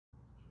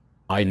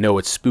I know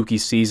it's spooky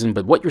season,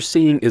 but what you're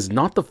seeing is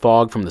not the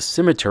fog from the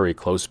cemetery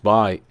close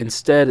by.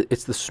 Instead,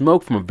 it's the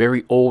smoke from a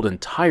very old and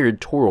tired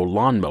Toro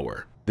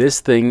lawnmower. This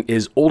thing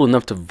is old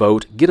enough to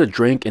vote, get a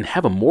drink, and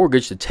have a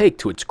mortgage to take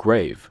to its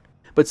grave.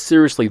 But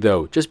seriously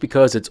though, just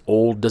because it's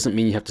old doesn't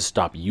mean you have to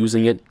stop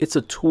using it. It's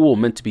a tool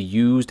meant to be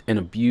used and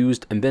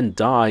abused and then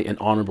die an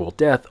honorable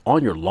death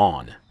on your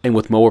lawn. And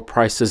with mower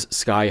prices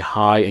sky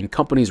high and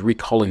companies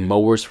recalling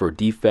mowers for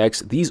defects,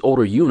 these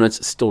older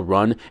units still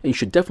run, and you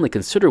should definitely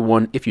consider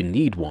one if you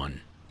need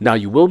one. Now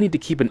you will need to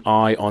keep an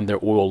eye on their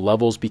oil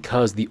levels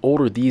because the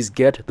older these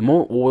get, the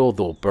more oil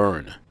they'll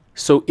burn.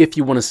 So if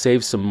you want to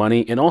save some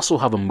money and also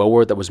have a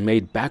mower that was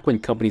made back when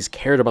companies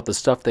cared about the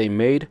stuff they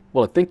made,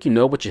 well, I think you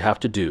know what you have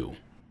to do.